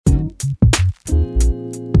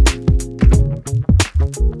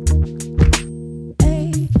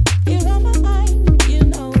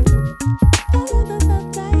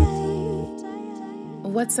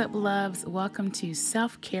What's up, loves? Welcome to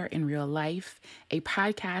Self-Care in Real Life, a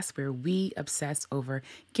podcast where we obsess over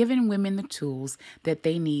giving women the tools that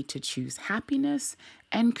they need to choose happiness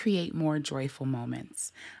and create more joyful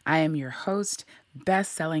moments. I am your host,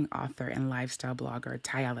 best-selling author and lifestyle blogger,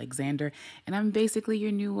 Ty Alexander, and I'm basically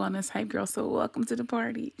your new wellness hype girl, so welcome to the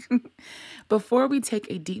party. Before we take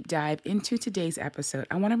a deep dive into today's episode,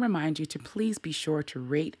 I want to remind you to please be sure to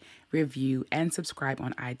rate, review, and subscribe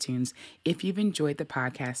on iTunes if you've enjoyed the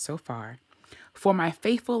podcast so far. For my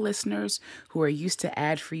faithful listeners who are used to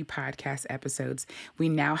ad-free podcast episodes, we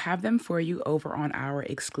now have them for you over on our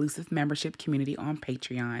exclusive membership community on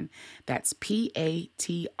Patreon. That's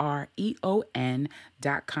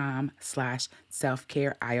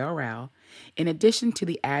patreon.com/selfcareirl. In addition to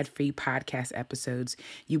the ad-free podcast episodes,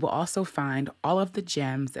 you will also find all of the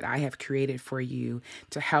gems that I have created for you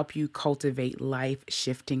to help you cultivate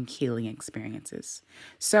life-shifting healing experiences.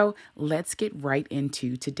 So let's get right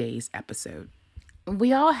into today's episode.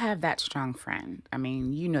 We all have that strong friend. I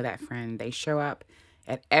mean, you know that friend. They show up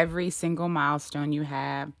at every single milestone you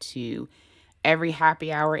have, to every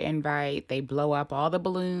happy hour invite. They blow up all the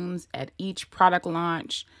balloons at each product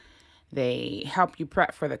launch. They help you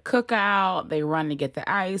prep for the cookout. They run to get the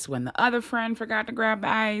ice when the other friend forgot to grab the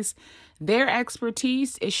ice. Their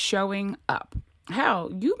expertise is showing up.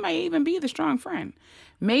 Hell, you may even be the strong friend.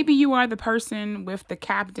 Maybe you are the person with the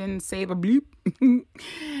captain save a bleep.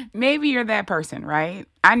 Maybe you're that person, right?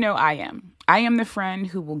 I know I am. I am the friend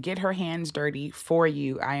who will get her hands dirty for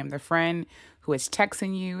you. I am the friend who is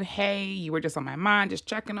texting you, hey, you were just on my mind, just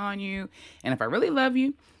checking on you. And if I really love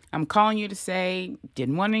you, I'm calling you to say,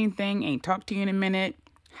 didn't want anything, ain't talked to you in a minute.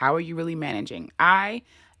 How are you really managing? I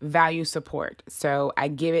value support, so I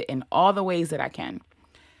give it in all the ways that I can.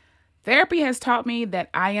 Therapy has taught me that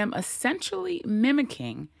I am essentially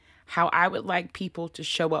mimicking how I would like people to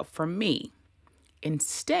show up for me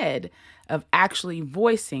instead of actually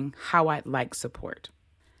voicing how I'd like support.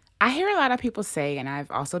 I hear a lot of people say, and I've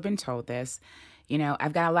also been told this,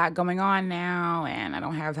 I've got a lot going on now and I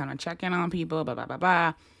don't have time to check in on people, blah, blah, blah,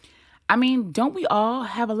 blah. I mean, don't we all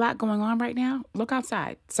have a lot going on right now? Look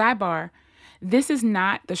outside. Sidebar. This is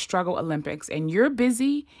not the struggle Olympics, and your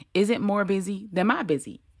busy isn't more busy than my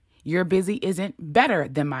busy. Your busy isn't better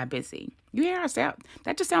than my busy. You hear us out?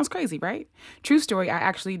 That just sounds crazy, right? True story, I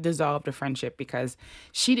actually dissolved a friendship because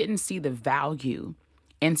she didn't see the value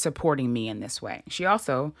in supporting me in this way. She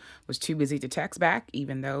also was too busy to text back,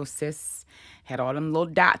 even though sis had all them little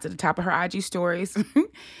dots at the top of her IG stories.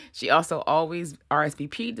 She also always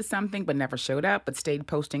RSVP'd to something but never showed up, but stayed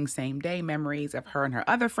posting same day memories of her and her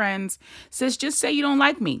other friends. Sis, just say you don't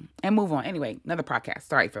like me and move on. Anyway, another podcast.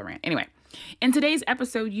 Sorry for the rant. Anyway, in today's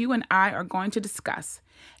episode, you and I are going to discuss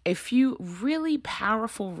a few really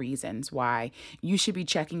powerful reasons why you should be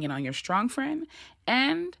checking in on your strong friend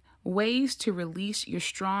and ways to release your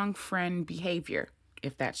strong friend behavior,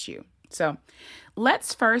 if that's you. So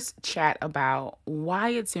let's first chat about why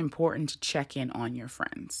it's important to check in on your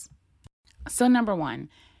friends. So number one,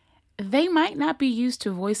 they might not be used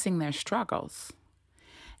to voicing their struggles.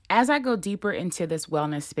 As I go deeper into this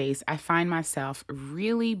wellness space, I find myself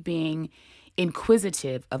really being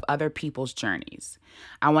inquisitive of other people's journeys.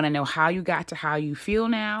 I want to know how you got to how you feel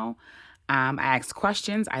now. I ask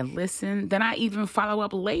questions, I listen, then I even follow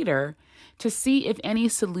up later to see if any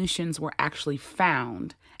solutions were actually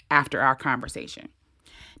found after our conversation.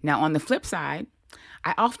 Now, on the flip side,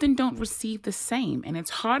 I often don't receive the same, and it's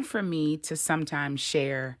hard for me to sometimes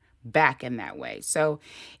share back in that way. So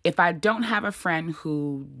if I don't have a friend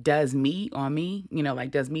who does me on me,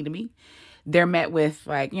 does me to me, they're met with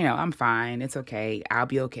I'm fine, it's okay, I'll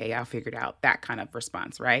be okay, I'll figure it out, that kind of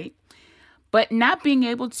response, right? But not being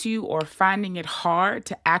able to or finding it hard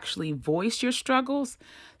to actually voice your struggles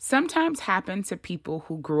sometimes happen to people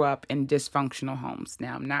who grew up in dysfunctional homes.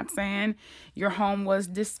 Now, I'm not saying your home was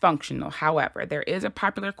dysfunctional. However, there is a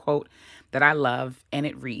popular quote that I love, and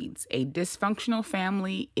it reads, "A dysfunctional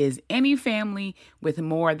family is any family with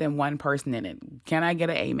more than one person in it." Can I get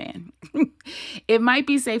an amen? It might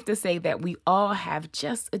be safe to say that we all have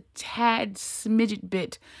just a tad smidget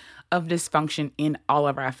bit of dysfunction in all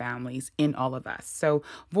of our families, in all of us. So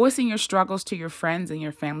voicing your struggles to your friends and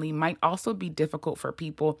your family might also be difficult for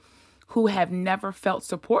people who have never felt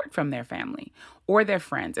support from their family or their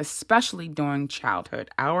friends, especially during childhood.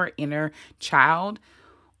 Our inner child,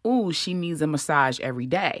 she needs a massage every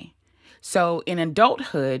day. So in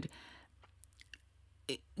adulthood,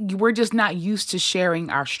 we're just not used to sharing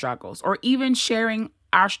our struggles or even sharing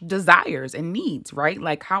our desires and needs, right?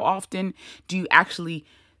 Like, how often do you actually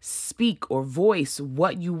speak or voice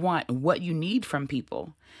what you want, what you need from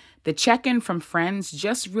people? The check-in from friends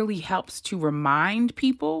just really helps to remind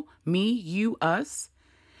people, me, you, us,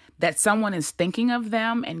 that someone is thinking of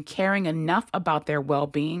them and caring enough about their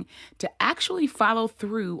well-being to actually follow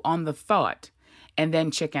through on the thought and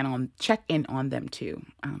then check in on them too.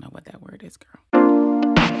 I don't know what that word is, girl.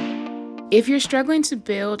 If you're struggling to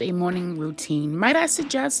build a morning routine, might I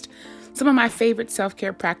suggest some of my favorite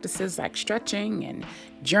self-care practices like stretching and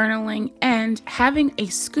journaling and having a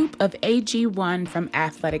scoop of AG1 from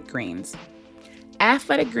Athletic Greens.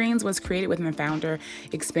 Athletic Greens was created when the founder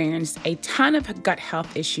experienced a ton of gut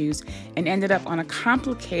health issues and ended up on a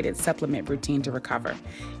complicated supplement routine to recover.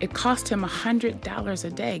 It cost him $100 a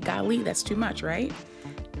day. Golly, that's too much, right?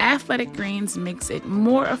 Athletic Greens makes it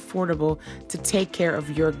more affordable to take care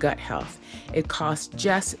of your gut health. It costs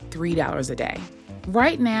just $3 a day.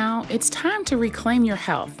 Right now, it's time to reclaim your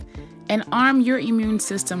health and arm your immune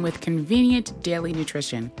system with convenient daily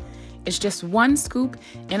nutrition. It's just one scoop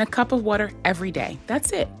in a cup of water every day.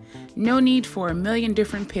 That's it. No need for a million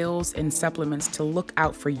different pills and supplements to look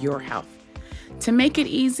out for your health. To make it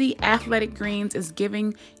easy, Athletic Greens is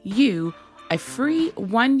giving you a free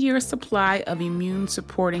 1-year supply of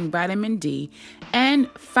immune-supporting vitamin D and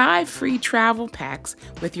 5 free travel packs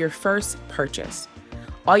with your first purchase.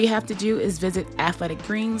 All you have to do is visit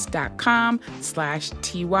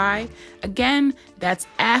athleticgreens.com/TY. Again, that's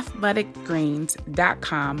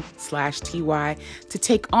athleticgreens.com/TY to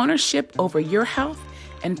take ownership over your health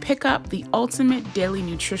and pick up the ultimate daily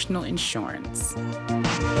nutritional insurance.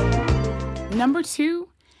 Number 2,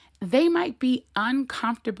 they might be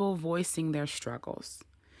uncomfortable voicing their struggles.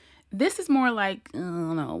 This is more like, I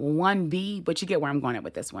don't know, 1B, but you get where I'm going at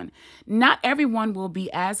with this one. Not everyone will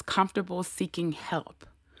be as comfortable seeking help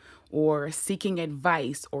or seeking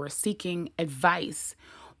advice or seeking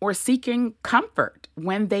comfort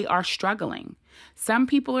when they are struggling. Some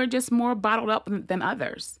people are just more bottled up than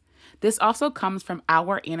others. This also comes from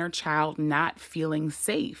our inner child not feeling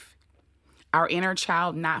safe, our inner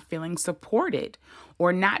child not feeling supported,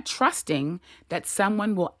 or not trusting that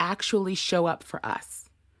someone will actually show up for us.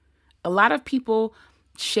 A lot of people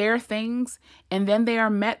share things and then they are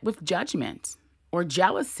met with judgment or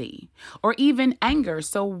jealousy or even anger.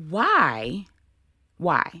 So why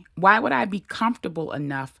would I be comfortable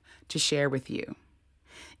enough to share with you?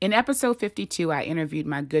 In episode 52, I interviewed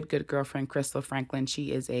my good girlfriend, Crystal Franklin.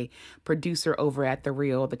 She is a producer over at The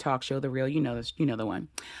Real, the talk show, The Real. You know the one.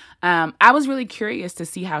 I was really curious to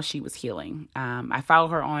see how she was healing. I follow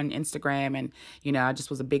her on Instagram and, I just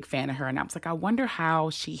was a big fan of her. And I was like, I wonder how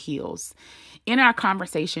she heals. In our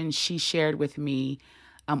conversation, she shared with me,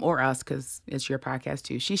 or us, because it's your podcast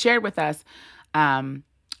too. She shared with us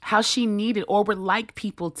how she needed or would like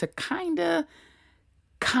people to kind of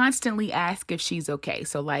constantly ask if she's okay.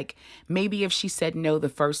 So like maybe if she said no the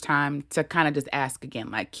first time, to kind of just ask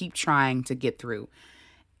again, like keep trying to get through.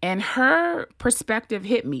 And her perspective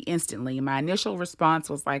hit me instantly. My initial response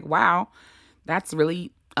was like, wow, that's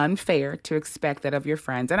really unfair to expect that of your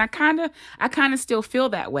friends. And I kind of still feel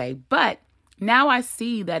that way, but now I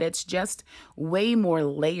see that it's just way more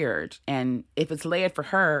layered. And if it's layered for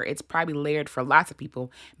her, it's probably layered for lots of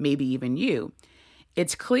people, maybe even you.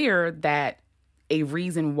 It's clear that a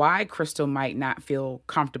reason why Crystal might not feel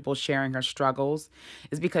comfortable sharing her struggles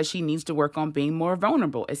is because she needs to work on being more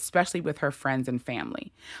vulnerable, especially with her friends and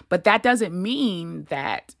family. But that doesn't mean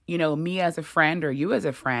that, me as a friend or you as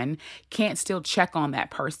a friend can't still check on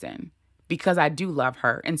that person, because I do love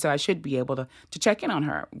her. And so I should be able to check in on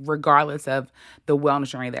her regardless of the wellness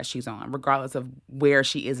journey that she's on, regardless of where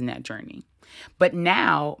she is in that journey. But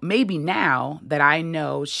maybe now that I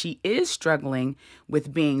know she is struggling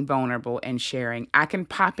with being vulnerable and sharing, I can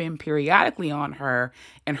pop in periodically on her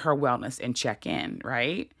and her wellness and check in,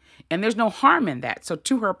 right? And there's no harm in that. So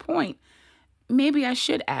to her point, maybe I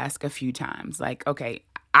should ask a few times, like, okay,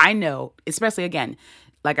 I know, especially again,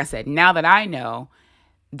 like I said, now that I know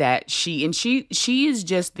that she is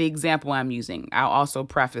just the example I'm using. I'll also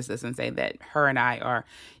preface this and say that her and I are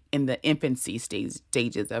in the infancy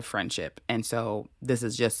stages of friendship. And so this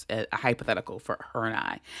is just a hypothetical for her and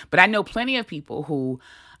I. But I know plenty of people who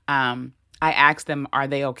I ask them, are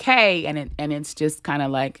they okay? And it's just kind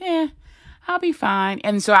of like, I'll be fine.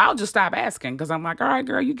 And so I'll just stop asking because I'm like, all right,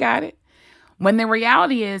 girl, you got it. When the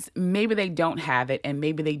reality is maybe they don't have it and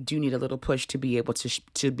maybe they do need a little push to be able to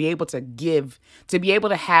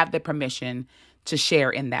have the permission to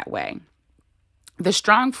share in that way. The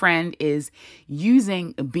strong friend is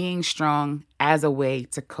using being strong as a way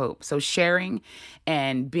to cope. So sharing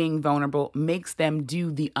and being vulnerable makes them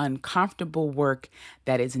do the uncomfortable work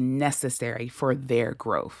that is necessary for their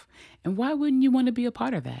growth. And why wouldn't you want to be a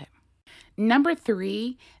part of that? Number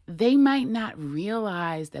three, they might not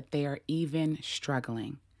realize that they are even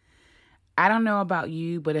struggling. I don't know about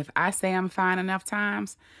you, but if I say I'm fine enough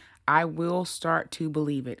times, I will start to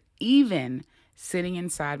believe it, even sitting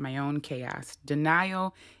inside my own chaos.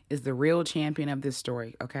 Denial is the real champion of this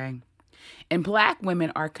story, okay? And Black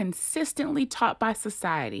women are consistently taught by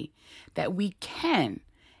society that we can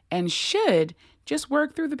and should just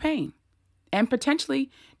work through the pain and potentially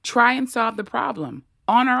try and solve the problem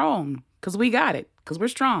on our own because we got it, because we're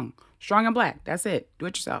strong and Black. That's it. Do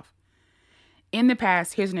it yourself. In the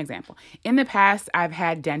past, here's an example. In the past, I've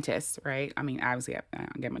had dentists, right? I mean, obviously, I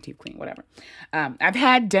get my teeth clean, whatever. I've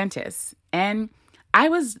had dentists, and I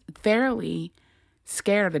was thoroughly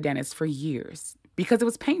scared of the dentist for years because it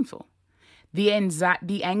was painful. The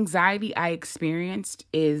anxiety I experienced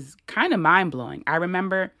is kind of mind-blowing. I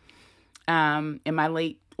remember in my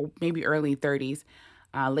late, maybe early 30s,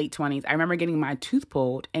 late 20s, I remember getting my tooth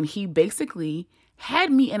pulled, and he basically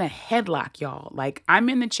had me in a headlock, y'all. Like, I'm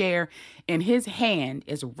in the chair and his hand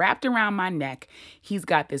is wrapped around my neck. He's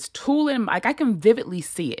got this tool in, like, I can vividly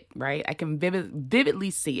see it, right? I can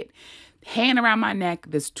vividly see it. Hand around my neck,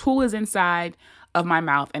 this tool is inside of my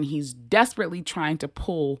mouth, and he's desperately trying to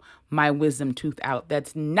pull my wisdom tooth out.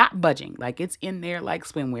 That's not budging. Like, it's in there like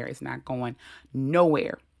swimwear. It's not going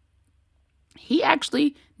nowhere. He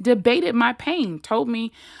actually debated my pain, told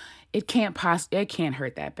me it can't hurt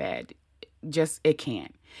that bad. It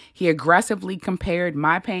can't. He aggressively compared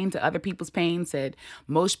my pain to other people's pain, said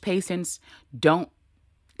most patients don't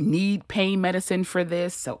need pain medicine for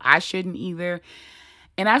this, so I shouldn't either.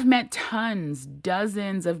 And I've met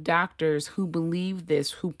dozens of doctors who believe this,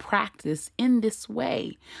 who practice in this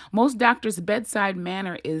way. Most doctors' bedside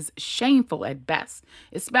manner is shameful at best,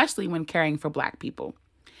 especially when caring for Black people.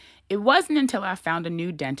 It wasn't until I found a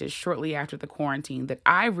new dentist shortly after the quarantine that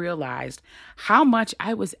I realized how much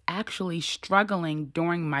I was actually struggling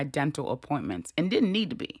during my dental appointments and didn't need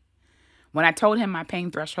to be. When I told him my pain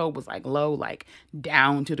threshold was like low, like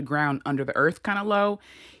down to the ground under the earth kind of low,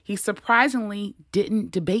 he surprisingly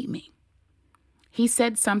didn't debate me. He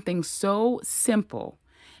said something so simple,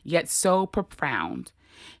 yet so profound.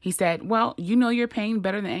 He said, well, you know your pain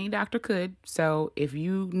better than any doctor could, so if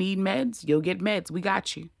you need meds, you'll get meds. We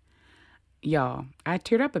got you. Y'all, I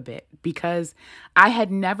teared up a bit because I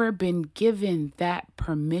had never been given that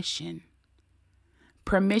permission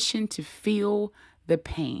to feel the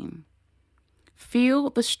pain, feel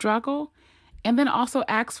the struggle, and then also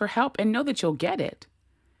ask for help and know that you'll get it.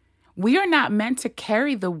 We are not meant to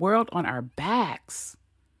carry the world on our backs.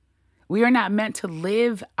 We are not meant to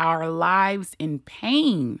live our lives in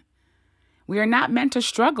pain. We are not meant to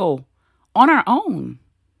struggle on our own,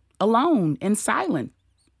 alone, in silence.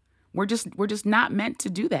 We're just not meant to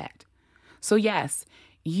do that. So yes,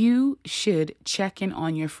 you should check in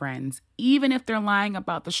on your friends, even if they're lying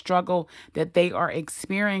about the struggle that they are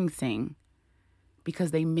experiencing,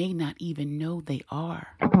 because they may not even know they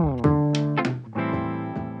are.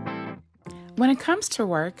 When it comes to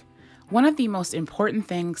work, one of the most important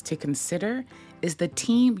things to consider is the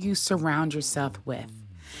team you surround yourself with.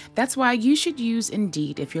 That's why you should use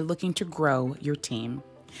Indeed if you're looking to grow your team.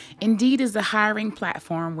 Indeed is the hiring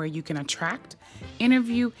platform where you can attract,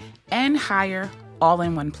 interview, and hire all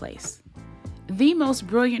in one place. The most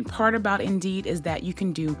brilliant part about Indeed is that you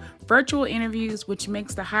can do virtual interviews, which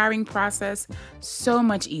makes the hiring process so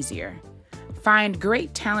much easier. Find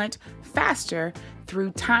great talent faster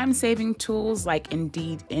through time-saving tools like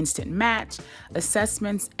Indeed Instant Match,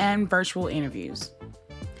 assessments, and virtual interviews.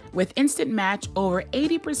 With Instant Match, over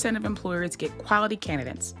 80% of employers get quality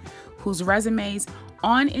candidates whose resumes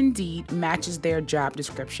on Indeed matches their job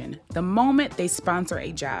description the moment they sponsor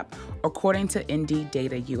a job, according to Indeed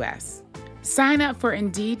Data US. Sign up for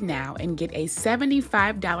Indeed now and get a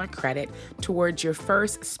 $75 credit towards your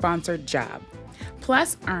first sponsored job.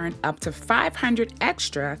 Plus, earn up to $500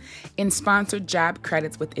 extra in sponsored job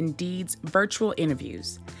credits with Indeed's virtual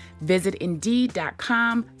interviews. Visit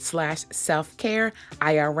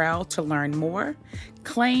Indeed.com/selfcareIRL to learn more.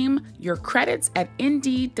 Claim your credits at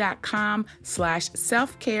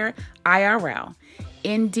Indeed.com/selfcareIRL.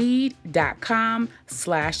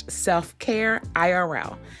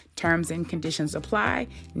 Indeed.com/selfcareIRL. Terms and conditions apply.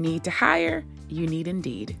 Need to hire? You need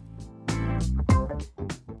Indeed.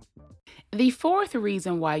 The fourth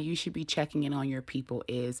reason why you should be checking in on your people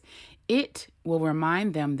is it will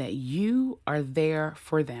remind them that you are there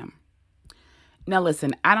for them. Now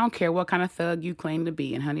listen, I don't care what kind of thug you claim to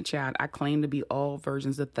be, and honey child, I claim to be all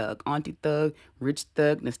versions of thug. Auntie thug, rich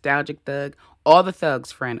thug, nostalgic thug, all the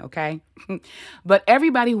thugs, friend, okay? But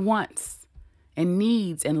everybody wants and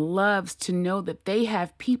needs and loves to know that they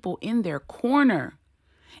have people in their corner.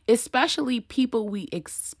 especially people we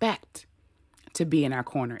expect to be in our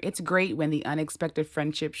corner. It's great when the unexpected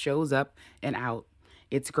friendship shows up and out.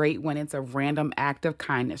 It's great when it's a random act of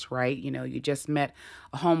kindness, right? You just met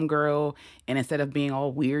a homegirl, and instead of being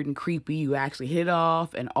all weird and creepy, you actually hit it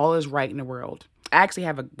off and all is right in the world. I actually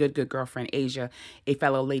have a good girlfriend, Asia, a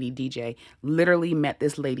fellow lady DJ. Literally met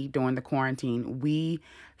this lady during the quarantine. We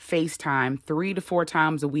FaceTime 3 to 4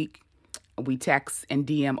 times a week. We text and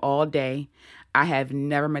DM all day. I have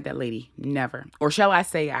never met that lady, never. Or shall I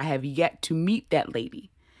say, I have yet to meet that lady.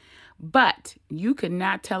 But you could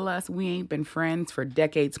not tell us we ain't been friends for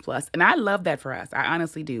decades plus. And I love that for us. I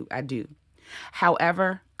honestly do. I do.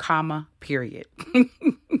 However, period.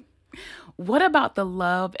 What about the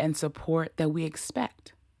love and support that we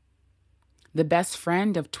expect? The best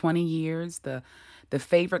friend of 20 years, the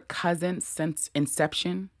favorite cousin since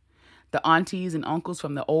inception, the aunties and uncles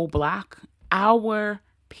from the old block, our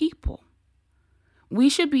people. We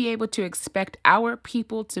should be able to expect our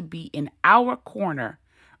people to be in our corner,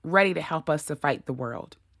 ready to help us to fight the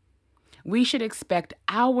world. We should expect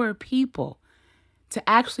our people to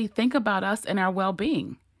actually think about us and our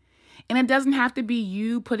well-being. And it doesn't have to be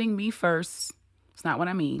you putting me first. It's not what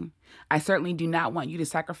I mean. I certainly do not want you to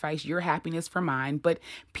sacrifice your happiness for mine, but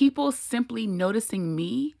people simply noticing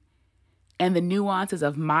me and the nuances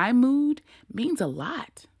of my mood means a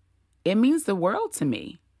lot. It means the world to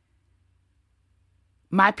me.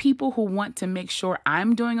 My people who want to make sure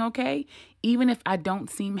I'm doing okay, even if I don't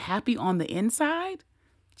seem happy on the inside,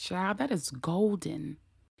 child, that is golden.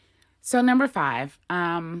 So number 5,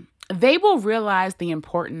 they will realize the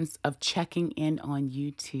importance of checking in on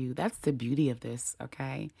you too. That's the beauty of this,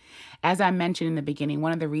 okay? As I mentioned in the beginning,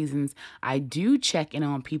 one of the reasons I do check in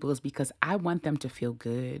on people is because I want them to feel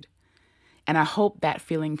good. And I hope that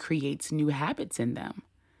feeling creates new habits in them.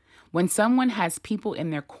 When someone has people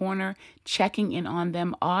in their corner checking in on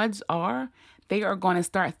them, odds are they are going to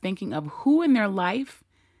start thinking of who in their life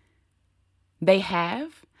they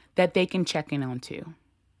have that they can check in on too.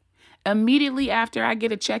 Immediately after I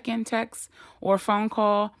get a check-in text or phone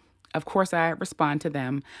call, of course I respond to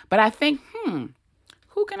them. But I think,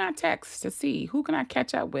 who can I text to see? Who can I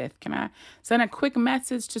catch up with? Can I send a quick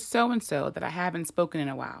message to so-and-so that I haven't spoken in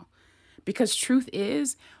a while? Because truth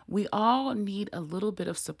is, we all need a little bit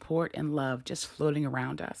of support and love just floating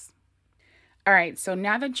around us. All right, so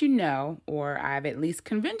now that you know, or I've at least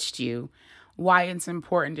convinced you, why it's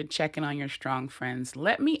important to check in on your strong friends,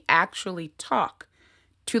 let me actually talk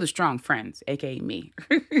to the strong friends, aka me.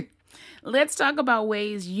 Let's talk about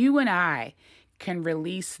ways you and I can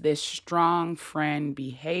release this strong friend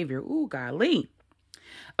behavior. Ooh, golly.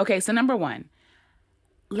 Okay, so number 1.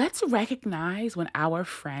 Let's recognize when our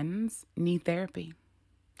friends need therapy.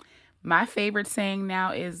 My favorite saying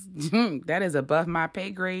now is, that is above my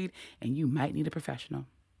pay grade and you might need a professional.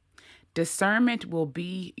 Discernment will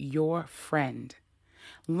be your friend.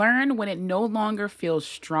 Learn when it no longer feels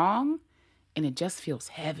strong and it just feels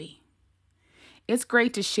heavy. It's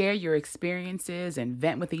great to share your experiences and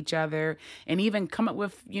vent with each other and even come up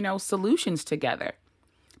with, solutions together.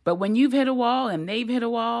 But when you've hit a wall and they've hit a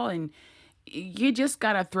wall and you just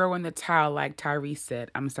got to throw in the towel like Tyrese said.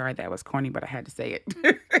 I'm sorry that was corny, but I had to say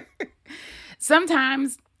it.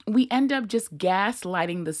 Sometimes we end up just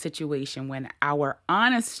gaslighting the situation when our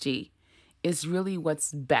honesty is really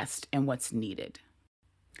what's best and what's needed.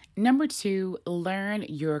 Number 2, learn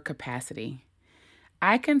your capacity.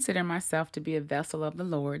 I consider myself to be a vessel of the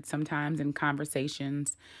Lord. Sometimes in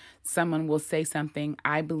conversations, someone will say something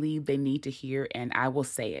I believe they need to hear, and I will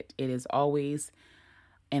say it. It is always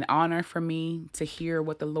an honor for me to hear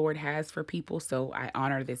what the Lord has for people, so I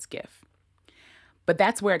honor this gift. But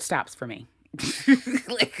that's where it stops for me.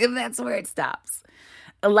 That's where it stops.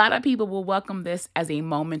 A lot of people will welcome this as a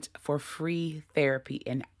moment for free therapy,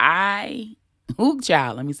 and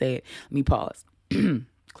let me say it. Let me pause.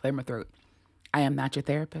 Clear my throat. I am not your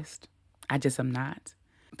therapist. I just am not.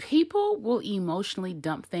 People will emotionally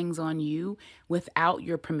dump things on you without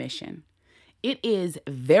your permission. It is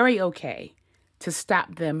very okay to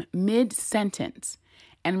stop them mid-sentence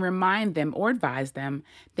and remind them or advise them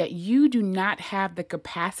that you do not have the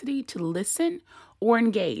capacity to listen or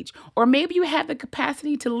engage. Or maybe you have the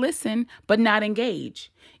capacity to listen but not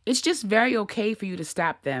engage. It's just very okay for you to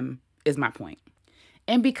stop them, is my point.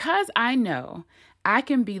 And because I know I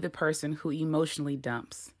can be the person who emotionally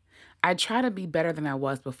dumps, I try to be better than I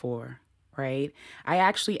was before, right? I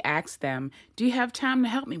actually ask them, do you have time to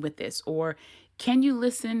help me with this? Or can you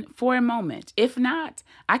listen for a moment? If not,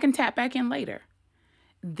 I can tap back in later.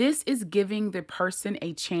 This is giving the person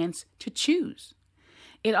a chance to choose.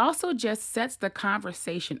 It also just sets the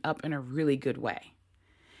conversation up in a really good way.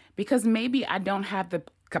 Because maybe I don't have the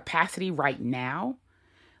capacity right now,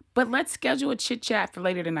 but let's schedule a chit chat for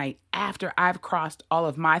later tonight after I've crossed all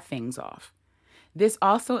of my things off. This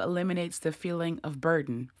also eliminates the feeling of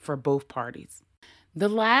burden for both parties. The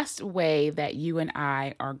last way that you and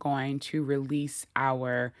I are going to release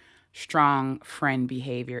our strong friend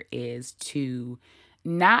behavior is to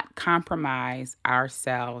not compromise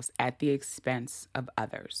ourselves at the expense of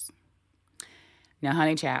others. Now,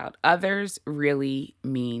 honey child, others really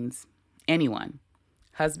means anyone.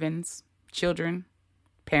 Husbands, children,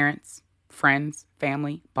 parents, friends,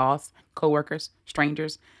 family, boss, coworkers,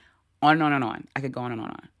 strangers, on and on and on. I could go on and on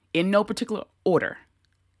and on. In no particular order,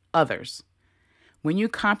 others. When you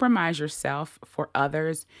compromise yourself for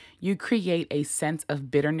others, you create a sense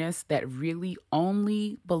of bitterness that really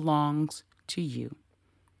only belongs to you.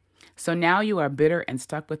 So now you are bitter and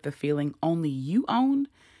stuck with the feeling only you own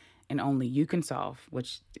and only you can solve,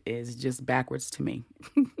 which is just backwards to me.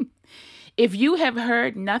 If you have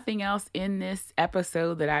heard nothing else in this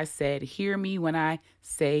episode that I said, hear me when I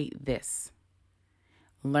say this.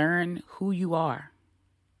 Learn who you are.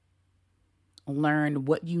 Learn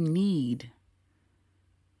what you need.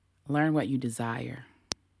 Learn what you desire,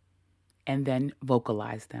 and then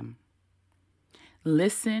vocalize them.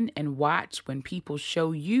 Listen and watch when people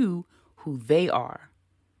show you who they are,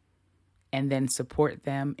 and then support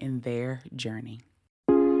them in their journey.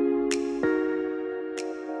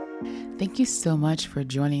 Thank you so much for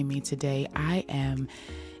joining me today. I am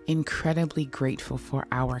incredibly grateful for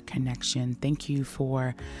our connection. Thank you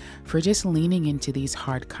for just leaning into these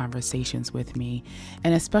hard conversations with me.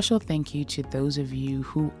 And a special thank you to those of you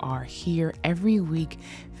who are here every week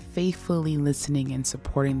faithfully listening and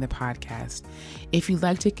supporting the podcast. If you'd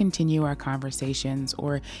like to continue our conversations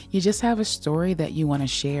or you just have a story that you want to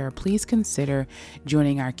share, please consider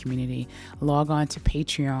joining our community. Log on to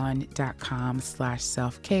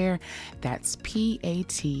patreon.com/selfcare. That's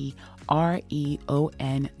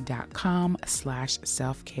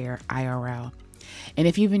patreon.com/selfcareIRL. And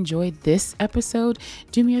if you've enjoyed this episode,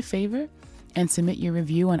 do me a favor and submit your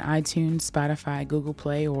review on iTunes, Spotify, Google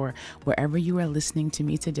Play, or wherever you are listening to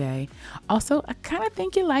me today. Also, I kind of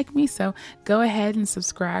think you like me, so go ahead and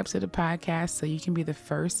subscribe to the podcast so you can be the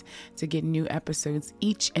first to get new episodes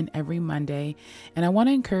each and every Monday. And I want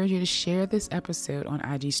to encourage you to share this episode on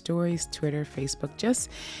IG Stories, Twitter, Facebook. Just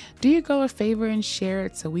do your girl a favor and share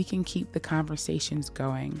it so we can keep the conversations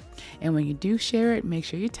going. And when you do share it, make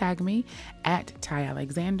sure you tag me at Ty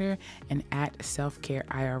Alexander and at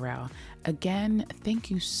SelfCareIRL. Again,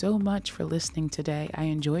 thank you so much for listening today. I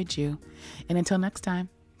enjoyed you. And until next time,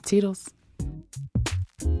 toodles.